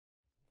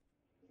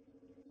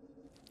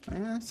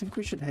I think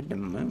we should head to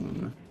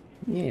Moon.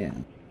 Yeah.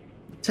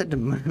 Let's head to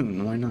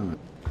Moon, why not?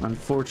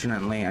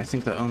 Unfortunately, I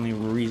think the only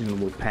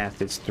reasonable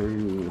path is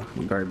through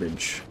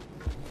garbage.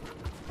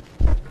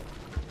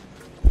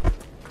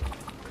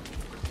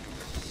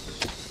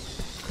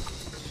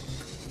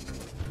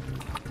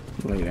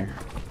 Later.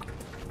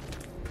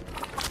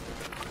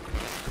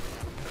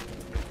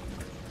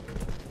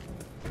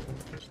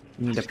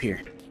 Meet up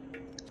here.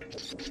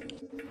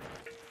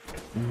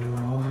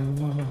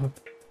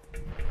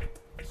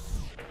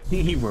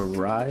 You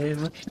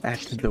arrive at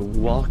the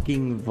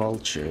Walking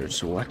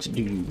Vultures. What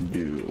do you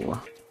do?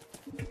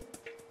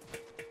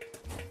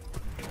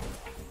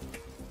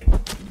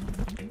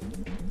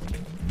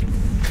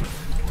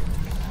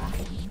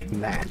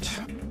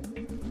 That.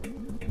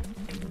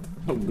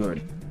 Oh,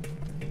 good.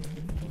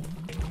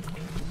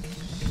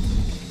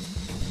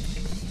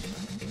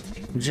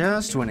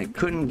 Just when it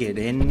couldn't get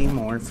any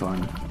more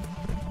fun.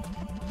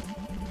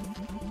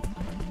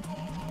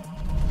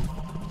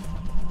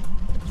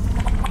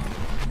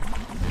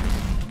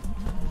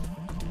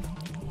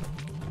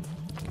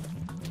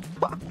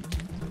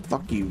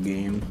 Fuck you,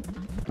 game.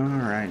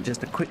 Alright,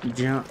 just a quick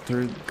jump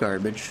through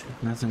garbage.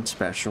 Nothing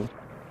special.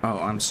 Oh,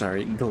 I'm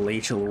sorry.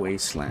 Glacial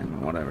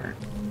Wasteland. Whatever.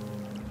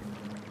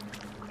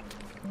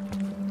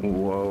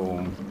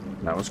 Whoa.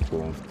 That was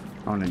cool.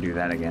 I want to do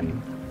that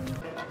again.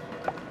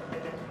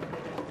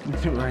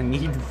 I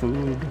need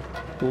food.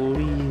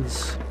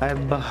 Please.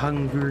 I'm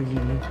hungry.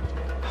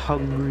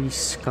 Hungry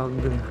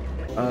skug.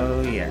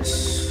 Oh,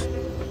 yes.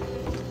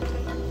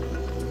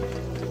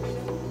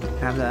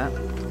 Have that.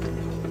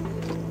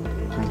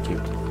 Thank you.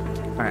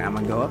 Alright, I'm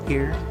gonna go up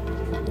here.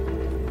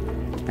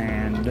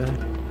 And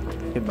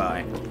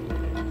goodbye.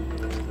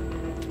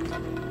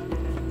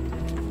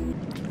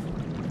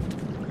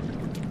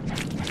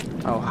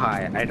 Oh,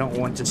 hi. I don't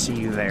want to see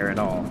you there at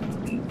all.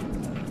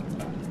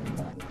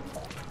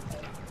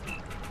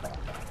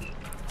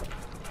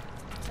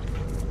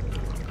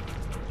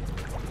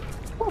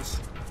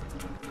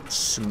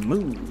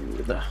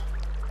 Smooth.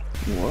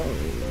 Whoa,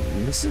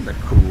 this is a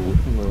cool.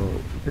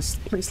 Whoa, this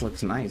place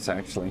looks nice,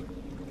 actually.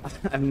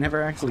 I've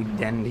never actually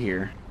denned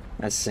here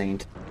as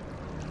Saint.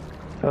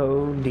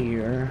 Oh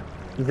dear,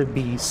 the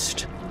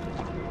beast.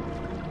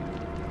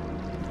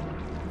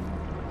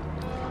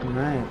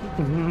 Alright.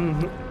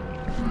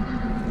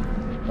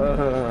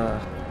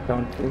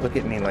 Don't look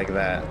at me like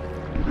that.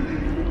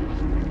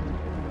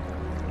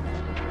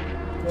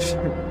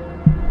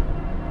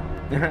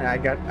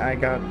 I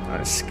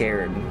got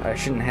scared. I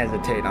shouldn't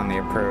hesitate on the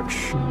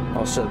approach.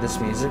 Also, this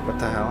music, what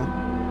the hell?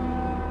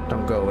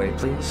 Don't go away,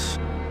 please.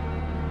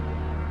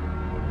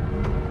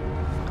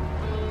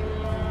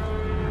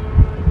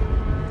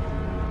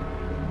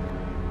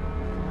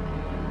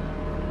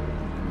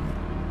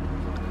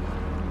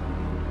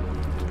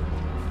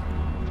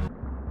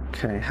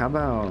 Okay, how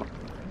about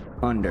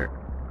under?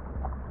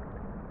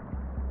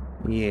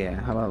 Yeah,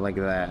 how about like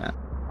that?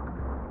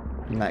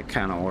 That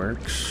kind of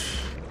works.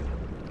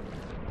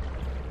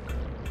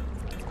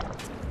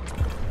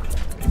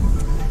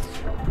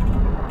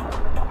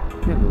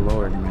 Good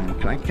lord, man.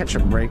 Can I catch a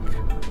break?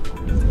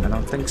 I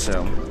don't think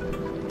so.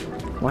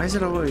 Why is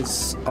it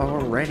always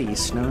already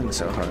snowing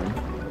so hard?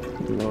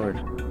 Good lord.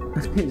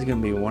 It's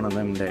gonna be one of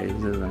them days,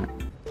 isn't it?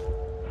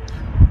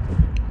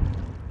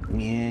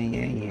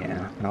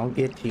 Yeah. I'll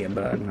get to you,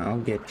 bud. I'll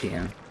get to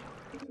you.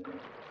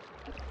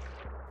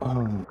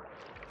 Oh.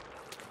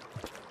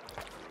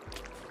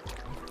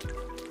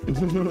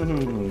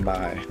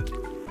 Bye.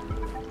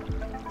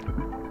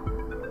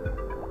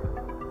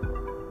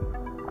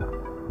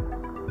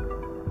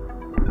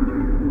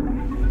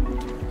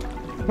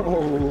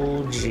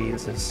 Oh,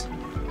 Jesus.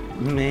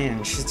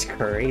 Man, shit's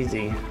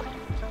crazy.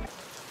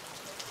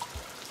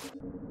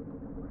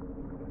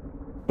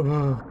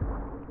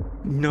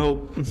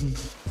 Nope.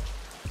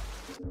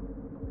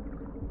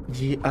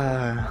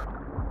 Yeah.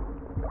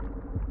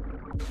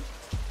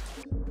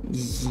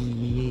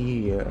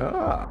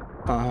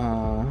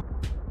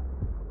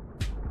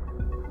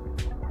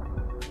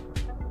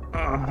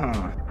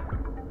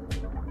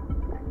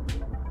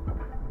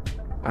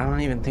 I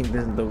don't even think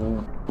this is the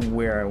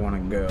where I want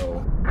to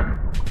go.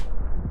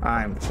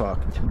 I'm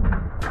fucked.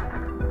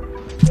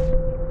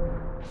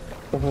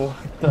 What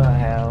the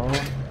hell?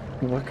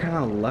 What kind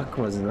of luck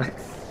was that?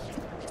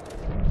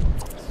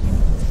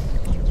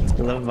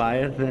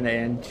 Leviathan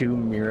and 2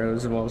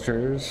 Miros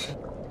vultures?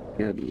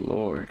 Good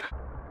lord.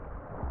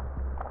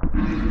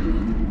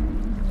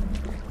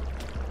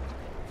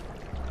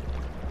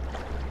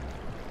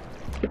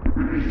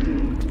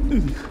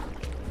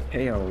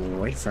 Stay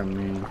away from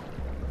me.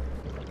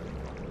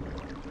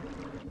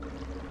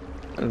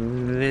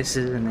 This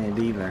isn't it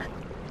either.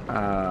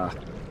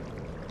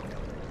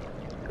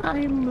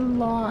 I'm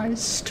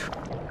lost.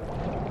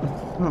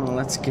 Oh,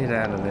 let's get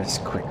out of this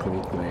quickly,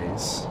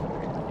 please.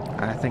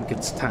 I think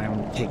it's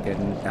time to take a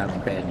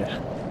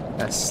bed.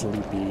 A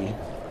sleepy.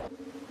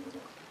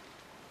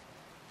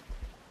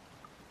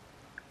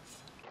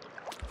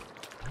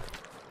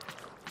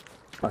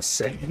 A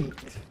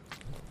saint.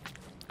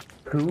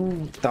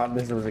 Who thought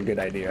this was a good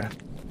idea?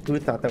 Who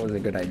thought that was a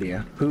good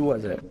idea? Who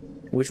was it?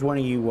 Which one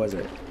of you was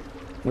it?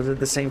 Was it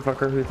the same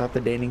fucker who thought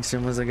the dating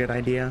sim was a good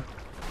idea?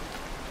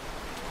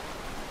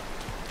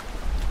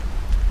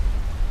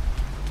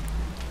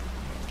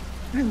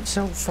 I'm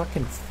so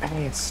fucking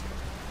fast.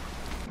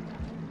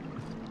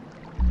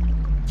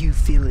 You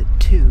feel it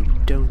too,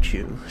 don't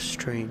you,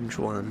 strange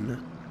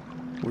one?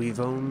 We've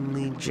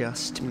only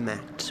just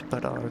met,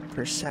 but our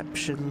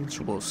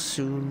perceptions will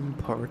soon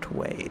part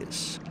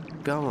ways.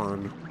 Go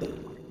on.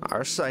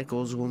 Our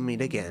cycles will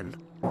meet again.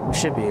 We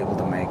should be able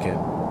to make it.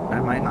 I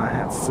might not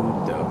have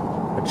food though,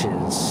 which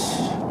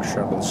is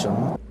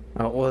troublesome.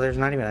 Oh, well, there's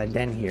not even a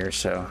den here,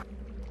 so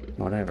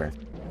whatever.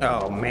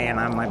 Oh man,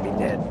 I might be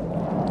dead.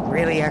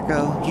 Really,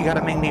 Echo? You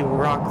gotta make me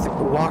walk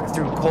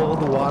through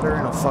cold water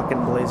in a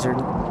fucking blizzard?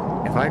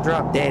 If I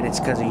drop dead, it's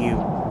because of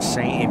you.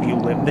 Saint, if you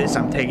live this,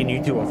 I'm taking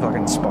you to a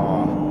fucking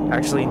spa.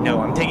 Actually, no,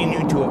 I'm taking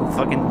you to a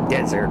fucking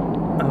desert.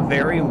 A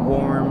very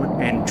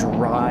warm and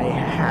dry,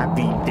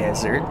 happy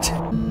desert.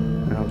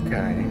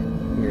 Okay,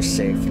 you're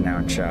safe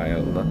now,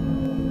 child.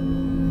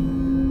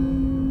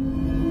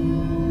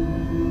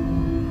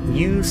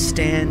 You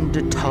stand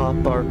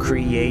atop our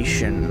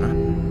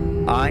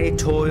creation. I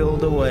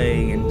toiled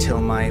away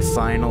until my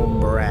final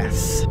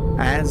breath,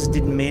 as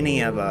did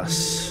many of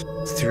us,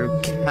 through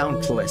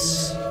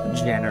countless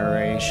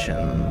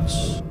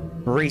generations.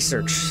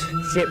 Research,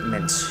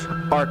 shipments,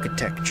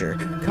 architecture,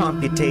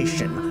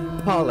 computation,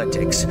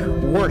 politics,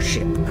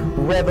 worship,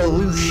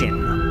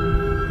 revolution.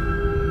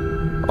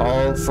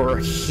 All for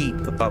a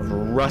heap of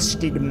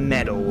rusted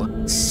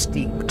metal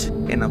steeped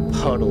in a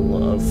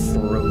puddle of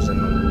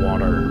frozen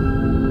water.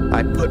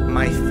 I put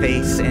my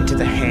faith into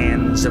the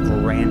hands of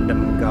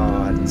random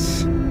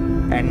gods,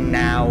 and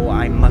now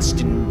I must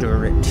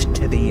endure it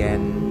to the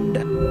end.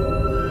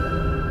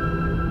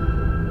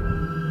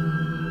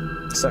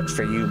 Sucks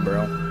for you,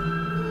 bro.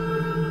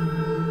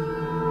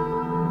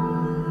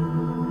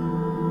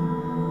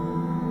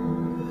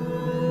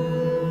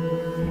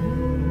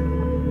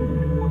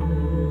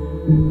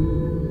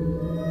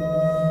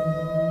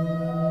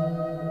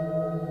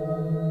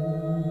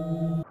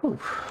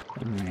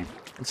 Alright,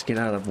 let's get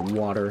out of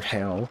water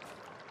hell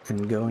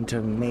and go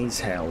into maze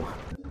hell.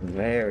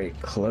 Very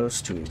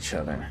close to each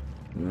other.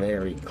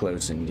 Very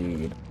close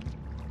indeed.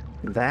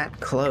 That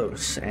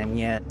close, and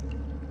yet,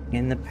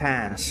 in the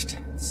past,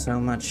 so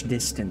much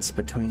distance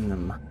between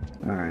them.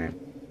 Alright,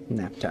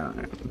 nap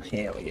time.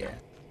 Hell yeah.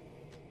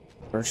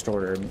 First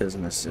order of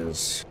business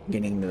is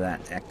getting to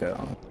that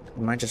echo. I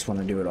might just want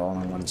to do it all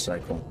in one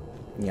cycle.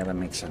 Yeah, that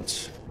makes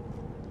sense.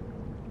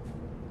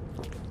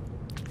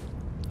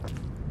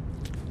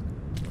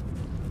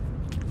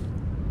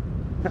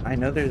 I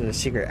know there's a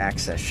secret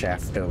access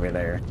shaft over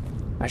there.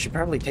 I should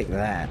probably take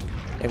that.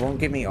 It won't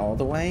get me all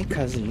the way,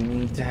 because you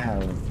need to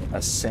have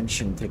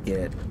ascension to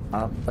get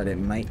up, but it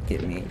might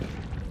get me.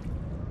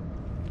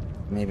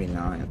 Maybe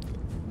not.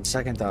 On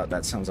second thought,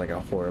 that sounds like a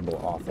horrible,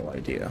 awful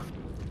idea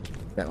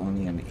that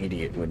only an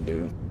idiot would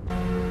do.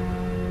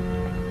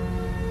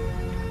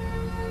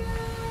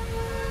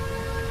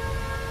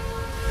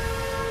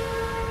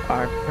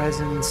 Our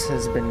presence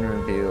has been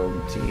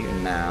revealed to you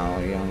now,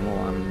 young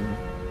one.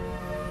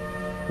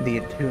 The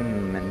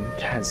attunement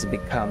has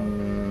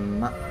become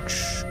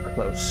much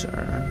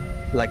closer,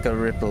 like a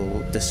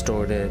ripple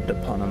distorted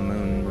upon a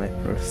moonlit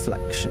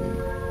reflection.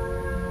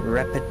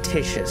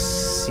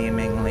 Repetitious,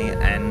 seemingly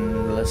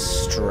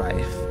endless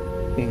strife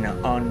in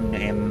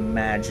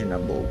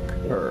unimaginable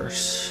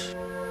curse.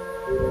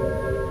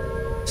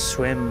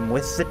 Swim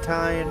with the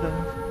tide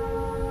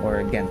or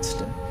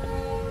against it.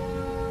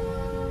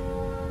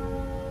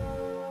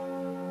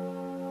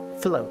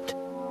 Float.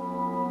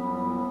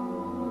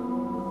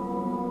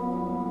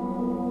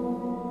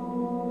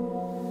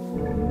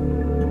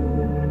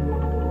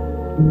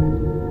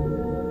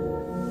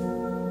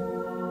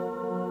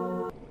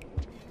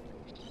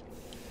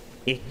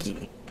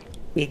 Icky.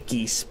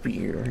 Icky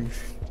spear.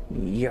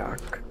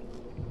 Yuck.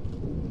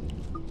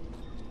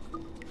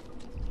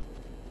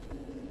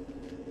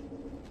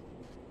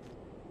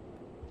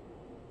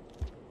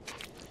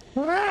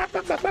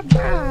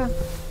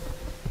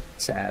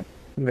 Sad.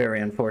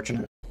 Very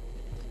unfortunate.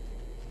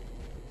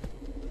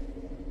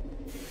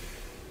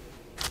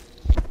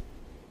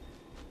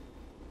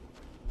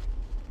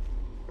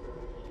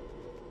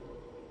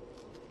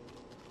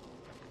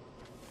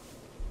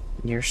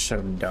 You're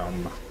so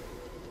dumb.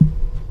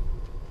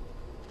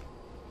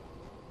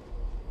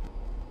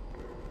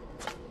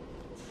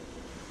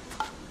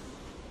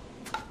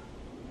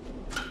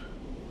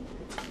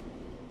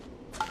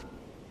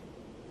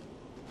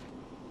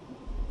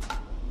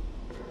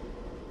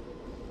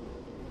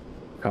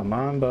 Come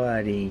on,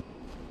 buddy.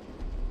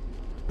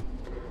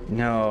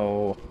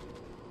 No.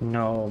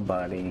 No,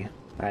 buddy.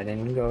 I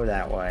didn't go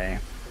that way.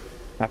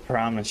 I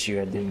promise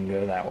you I didn't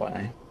go that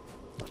way.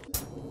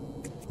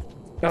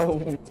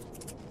 Oh.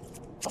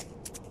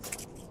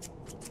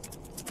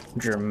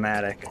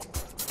 Dramatic.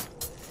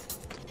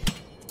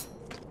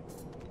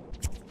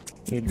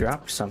 You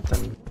dropped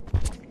something.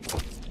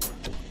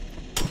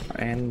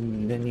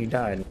 And then you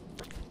died.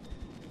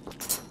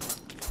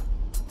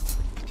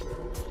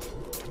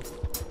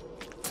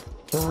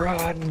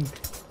 Run!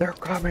 They're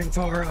coming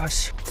for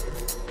us!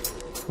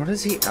 What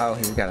is he? Oh,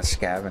 he's got a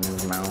scab in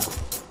his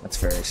mouth. That's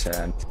very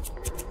sad.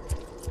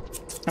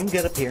 I'm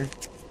good up here.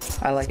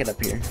 I like it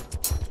up here.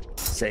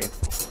 Safe.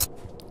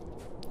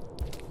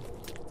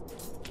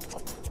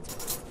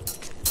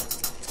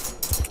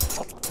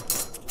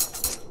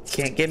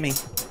 Can't get me.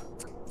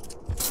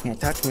 Can't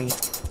touch me.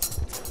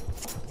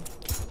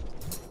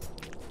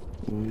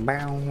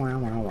 Bow wow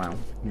wow wow.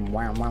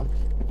 Wow wow.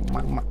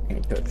 Wow wow.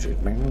 Can't touch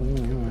it. Bow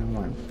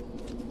wow wow.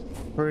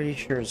 Pretty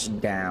sure it's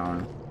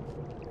down.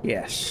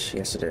 Yes,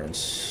 yes it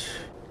is.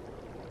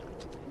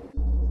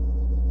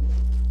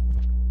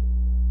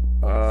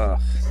 Ugh,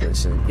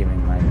 this is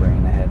giving my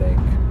brain a headache.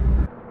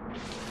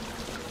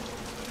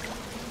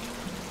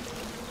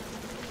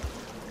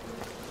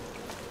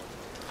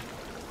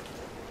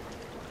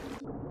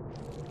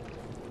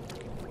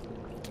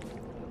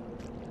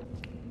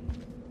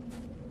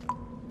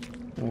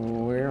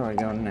 Where do I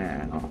go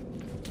now?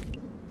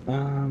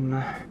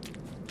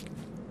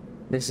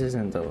 This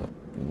isn't the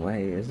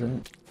way, is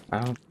it?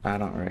 I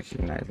don't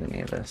recognize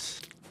any of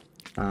this.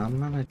 I'm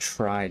gonna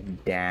try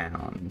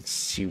down,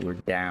 see where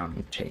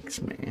down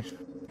takes me.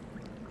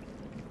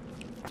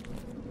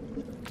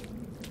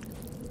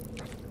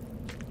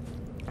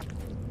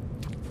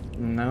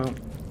 Nope.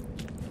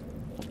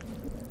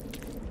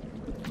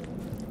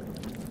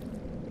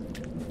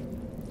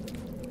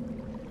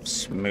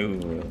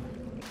 Smooth.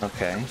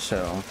 Okay,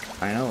 so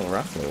I know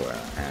roughly where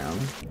I am.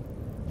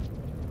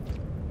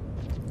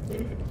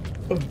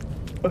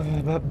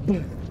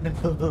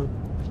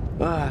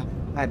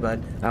 Hi,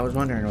 bud. I was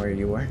wondering where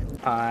you were.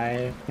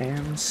 I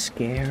am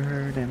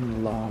scared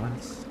and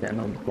lost and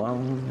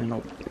alone in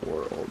a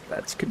world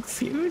that's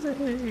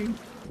confusing.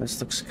 This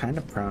looks kind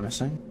of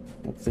promising.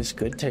 If this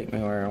could take me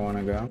where I want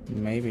to go.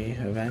 Maybe,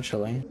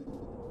 eventually.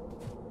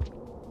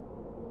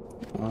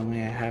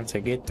 Only I have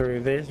to get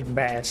through this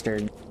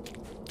bastard.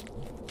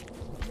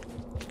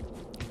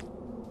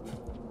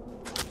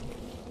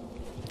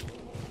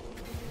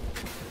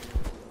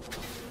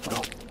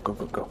 Go,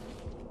 go, go.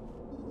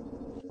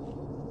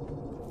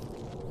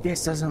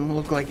 This doesn't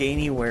look like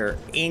anywhere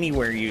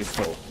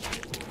useful.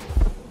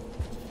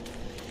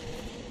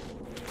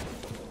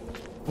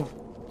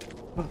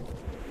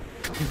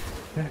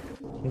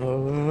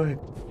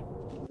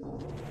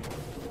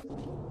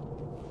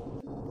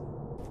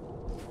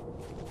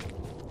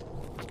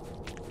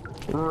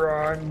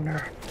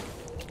 Run!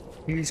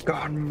 He's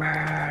gone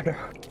mad.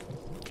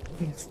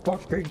 He's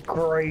fucking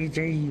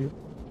crazy.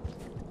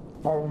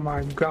 Oh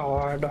my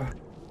god.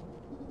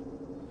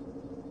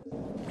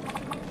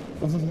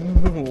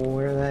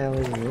 Where the hell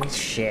is this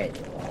shit?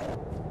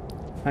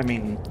 I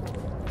mean,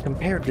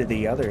 compared to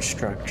the other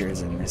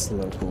structures in this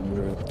local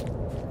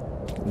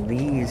group,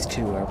 these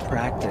two are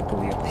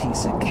practically a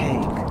piece of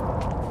cake.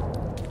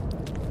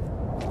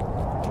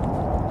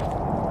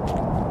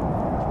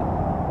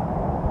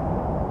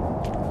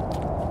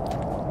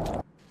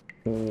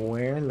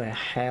 Where the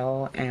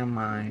hell am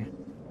I?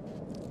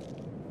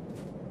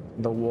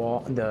 The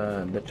wall,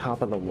 the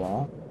top of the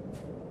wall?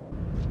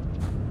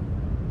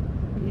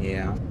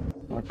 Yeah,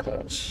 we're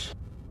close.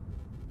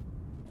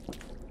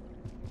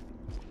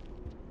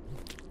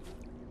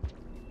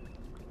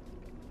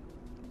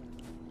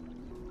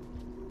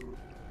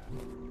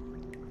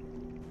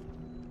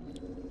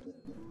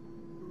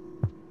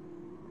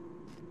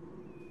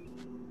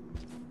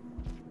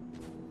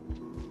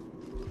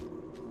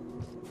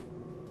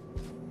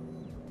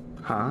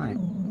 Hi.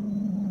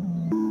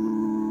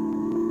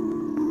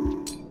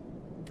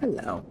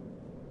 Hello.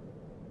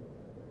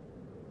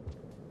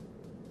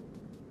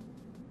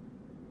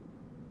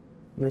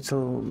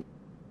 Little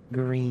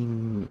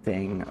green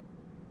thing.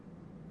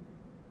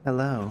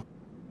 Hello.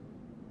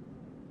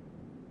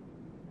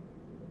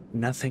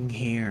 Nothing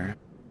here.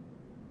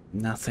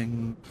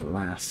 Nothing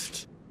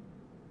left.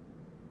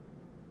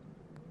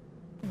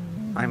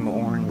 I'm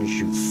orange,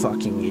 you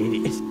fucking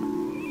idiot.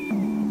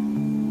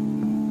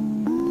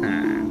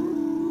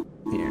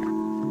 Here.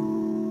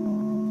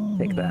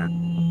 Take that.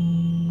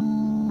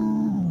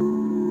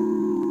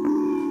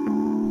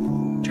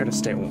 Try to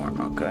stay warm,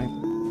 okay?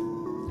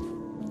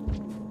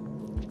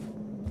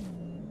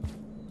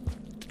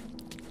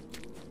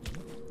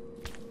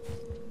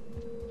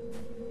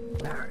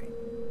 Alright.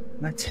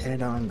 Let's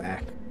head on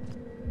back.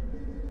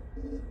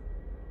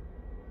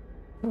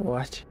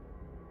 What?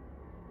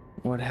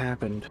 What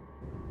happened?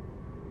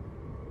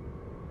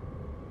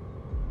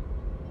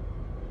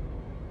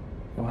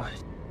 What?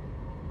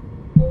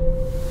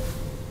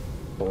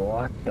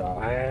 What the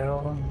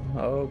hell?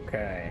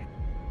 Okay.